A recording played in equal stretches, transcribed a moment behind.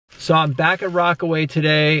So I'm back at Rockaway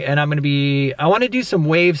today, and I want to do some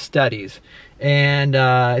wave studies. And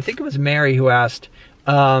I think it was Mary who asked,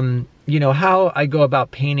 you know, how I go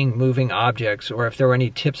about painting moving objects, or if there were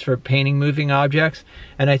any tips for painting moving objects.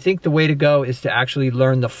 And I think the way to go is to actually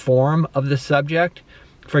learn the form of the subject.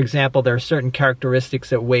 For example, there are certain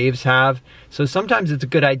characteristics that waves have. So sometimes it's a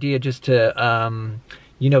good idea just to,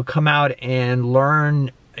 you know, come out and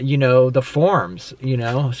learn, you know, the forms, you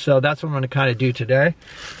know. So that's what I'm going to kind of do today.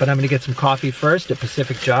 But I'm going to get some coffee first at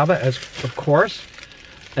Pacific Java, as of course.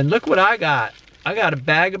 And look what I got. I got a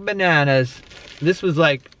bag of bananas. This was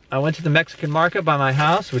like, I went to the Mexican market by my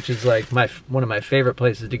house, which is like one of my favorite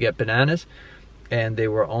places to get bananas. And they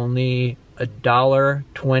were only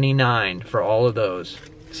 $1.29 for all of those.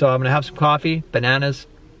 So I'm going to have some coffee, bananas,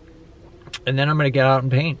 and then I'm going to get out and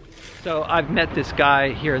paint. So I've met this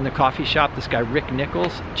guy here in the coffee shop, this guy Rick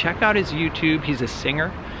Nichols. Check out his YouTube, he's a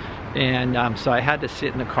singer. And so I had to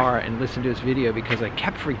sit in the car and listen to his video because I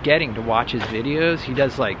kept forgetting to watch his videos. He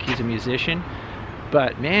does, like, he's a musician.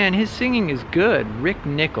 But man, his singing is good. Rick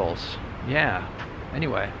Nichols, yeah.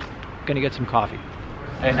 Anyway, gonna get some coffee.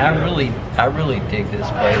 And I really dig this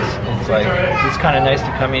place. It's like, it's kind of nice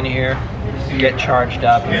to come in here, get charged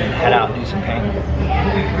up, and then head out and do some painting.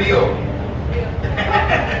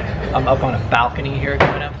 I'm up on a balcony here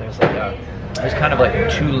coming up. There's kind of like a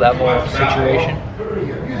two-level situation.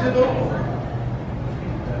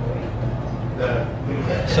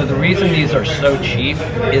 So the reason these are so cheap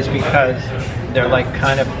is because they're like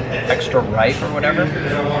kind of extra ripe or whatever.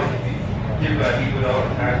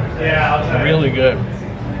 Really good.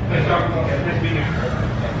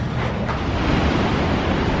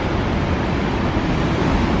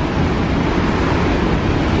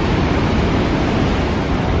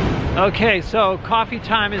 Okay, so coffee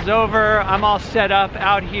time is over. I'm all set up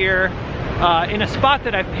out here in a spot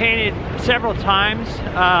that I've painted several times.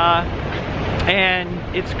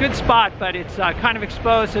 And it's a good spot, but it's kind of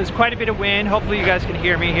exposed, so there's quite a bit of wind. Hopefully you guys can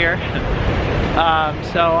hear me here.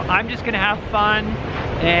 So I'm just gonna have fun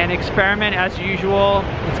and experiment as usual.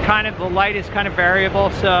 It's kind of, the light is kind of variable,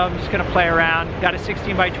 so I'm just gonna play around. Got a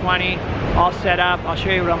 16 by 20 all set up. I'll show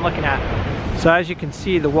you what I'm looking at. So as you can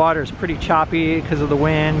see, the water is pretty choppy because of the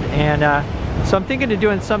wind, and so I'm thinking of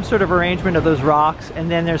doing some sort of arrangement of those rocks,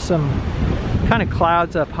 and then there's some kind of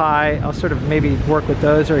clouds up high. I'll sort of maybe work with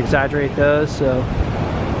those or exaggerate those, so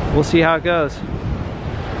we'll see how it goes.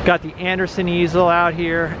 Got the Anderson easel out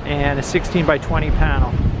here and a 16 by 20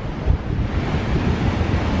 panel.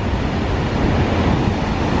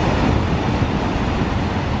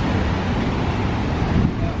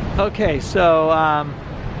 Okay, so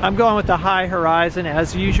I'm going with the high horizon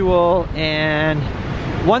as usual, and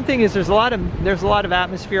one thing is there's a lot of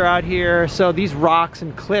atmosphere out here, so these rocks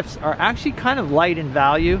and cliffs are actually kind of light in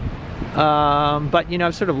value. But you know,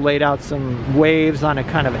 I've sort of laid out some waves on a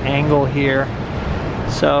kind of angle here.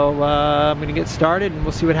 So I'm gonna get started and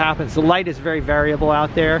we'll see what happens. The light is very variable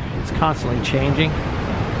out there. It's constantly changing.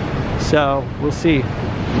 So we'll see.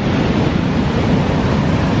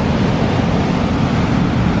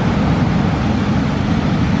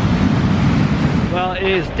 Well, it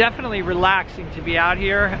is definitely relaxing to be out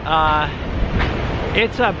here.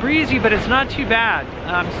 It's breezy, but it's not too bad.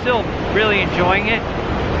 I'm still really enjoying it.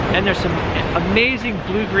 And there's some amazing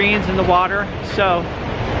blue-greens in the water. So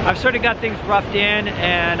I've sort of got things roughed in,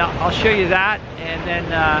 and I'll show you that. And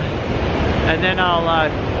then I'll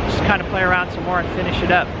just kind of play around some more and finish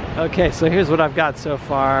it up. Okay, so here's what I've got so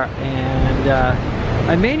far. And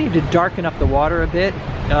I may need to darken up the water a bit.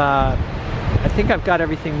 I think I've got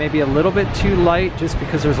everything maybe a little bit too light just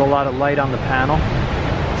because there's a lot of light on the panel.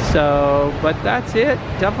 So, but that's it.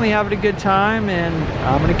 Definitely having a good time, and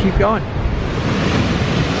I'm gonna keep going.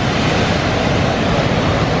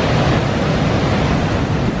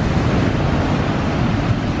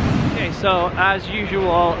 Okay, so as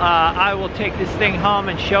usual, I will take this thing home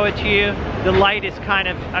and show it to you. The light is kind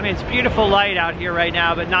of, I mean, it's beautiful light out here right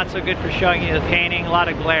now, but not so good for showing you the painting. A lot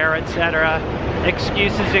of glare, etc.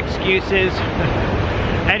 Excuses.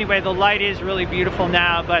 Anyway, the light is really beautiful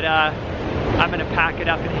now, but I'm gonna pack it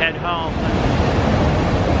up and head home.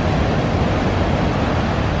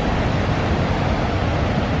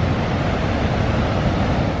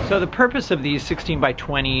 So the purpose of these 16 by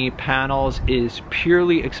 20 panels is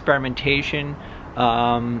purely experimentation.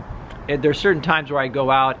 There's certain times where I go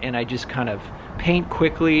out and I just kind of paint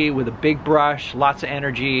quickly with a big brush, lots of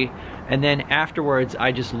energy, and then afterwards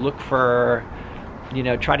I just look for, you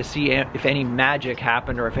know, try to see if any magic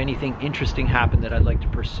happened or if anything interesting happened that I'd like to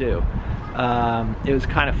pursue. It was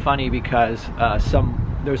kind of funny because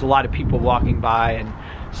there's a lot of people walking by, and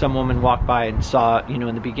some woman walked by and saw, you know,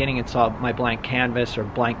 in the beginning and saw my blank canvas or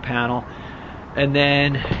blank panel. And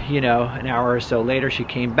then, you know, an hour or so later, she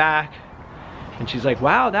came back and she's like,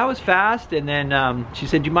 wow, that was fast. And then she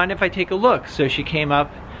said, do you mind if I take a look? So she came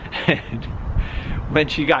up, and when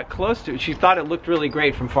she got close to it, she thought it looked really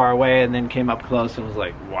great from far away, and then came up close and was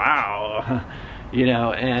like, wow. You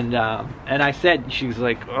know, and I said, she was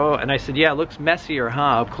like, oh, and I said, yeah, it looks messier,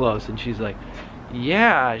 huh, up close? And she's like,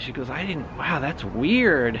 yeah. She goes, wow, that's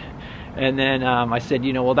weird. And then I said,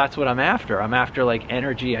 you know, well, that's what I'm after. I'm after like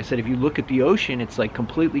energy. I said, if you look at the ocean, it's like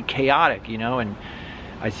completely chaotic, you know. And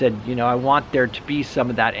I said, you know, I want there to be some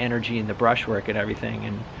of that energy in the brushwork and everything.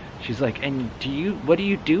 And she's like, and what do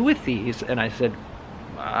you do with these? And I said,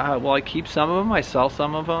 well, I keep some of them, I sell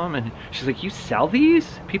some of them. And she's like, you sell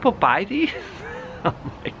these? People buy these? Oh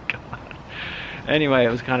my God. Anyway, it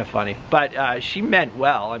was kind of funny, but she meant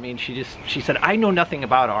well. I mean, she said, I know nothing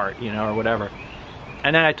about art, you know, or whatever.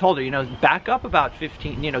 And then I told her, you know, back up about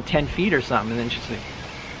 15, you know, 10 feet or something. And then she's like,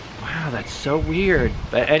 wow, that's so weird.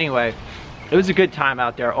 But anyway, it was a good time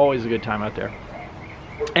out there, always a good time out there.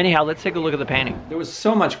 Anyhow, let's take a look at the painting. There was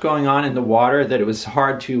so much going on in the water that it was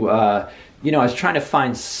hard to, you know, I was trying to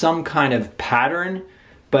find some kind of pattern,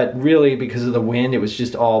 but really because of the wind, it was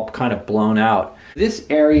just all kind of blown out. This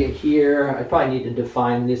area here, I probably need to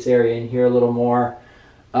define this area in here a little more.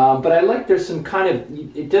 But I like there's some kind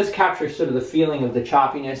of, it does capture sort of the feeling of the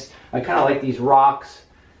choppiness. I kind of like these rocks.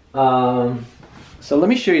 So let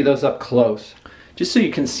me show you those up close, just so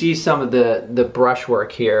you can see some of the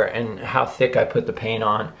brushwork here and how thick I put the paint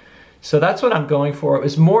on. So that's what I'm going for. It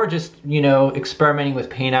was more just, you know, experimenting with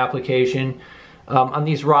paint application. On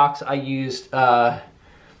these rocks I used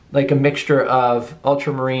like a mixture of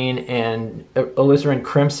ultramarine and alizarin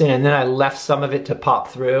crimson, and then I left some of it to pop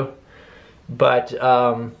through. But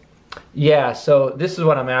yeah, so this is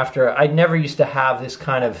what I'm after. I never used to have this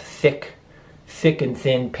kind of thick and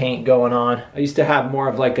thin paint going on. I used to have more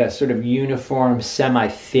of like a sort of uniform,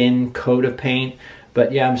 semi-thin coat of paint.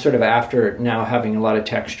 But yeah, I'm sort of after now having a lot of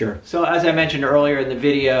texture. So as I mentioned earlier in the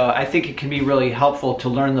video, I think it can be really helpful to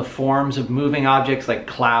learn the forms of moving objects like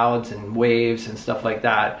clouds and waves and stuff like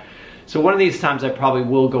that. So one of these times I probably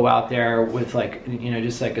will go out there with like, you know,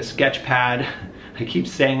 just like a sketch pad. I keep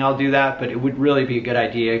saying I'll do that, but it would really be a good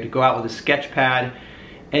idea to go out with a sketch pad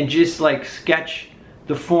and just like sketch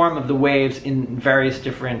the form of the waves in various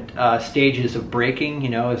different stages of breaking, you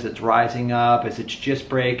know, as it's rising up, as it's just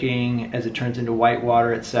breaking, as it turns into white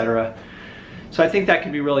water, etc. So I think that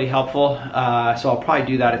can be really helpful. So I'll probably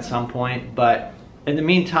do that at some point, but in the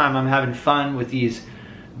meantime, I'm having fun with these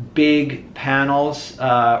big panels,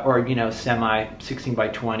 or, you know, semi 16 by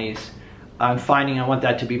 20s. I'm finding I want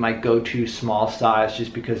that to be my go-to small size,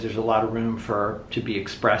 just because there's a lot of room to be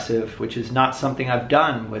expressive, which is not something I've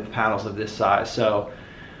done with panels of this size. So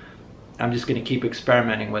I'm just going to keep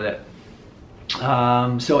experimenting with it.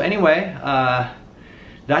 So anyway,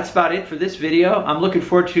 that's about it for this video. I'm looking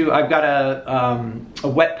forward to, I've got a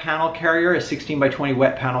wet panel carrier, a 16 by 20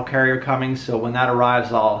 wet panel carrier coming. So when that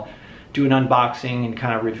arrives, I'll do an unboxing and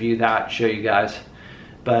kind of review that, show you guys.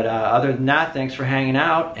 But other than that, thanks for hanging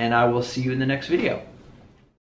out, and I will see you in the next video.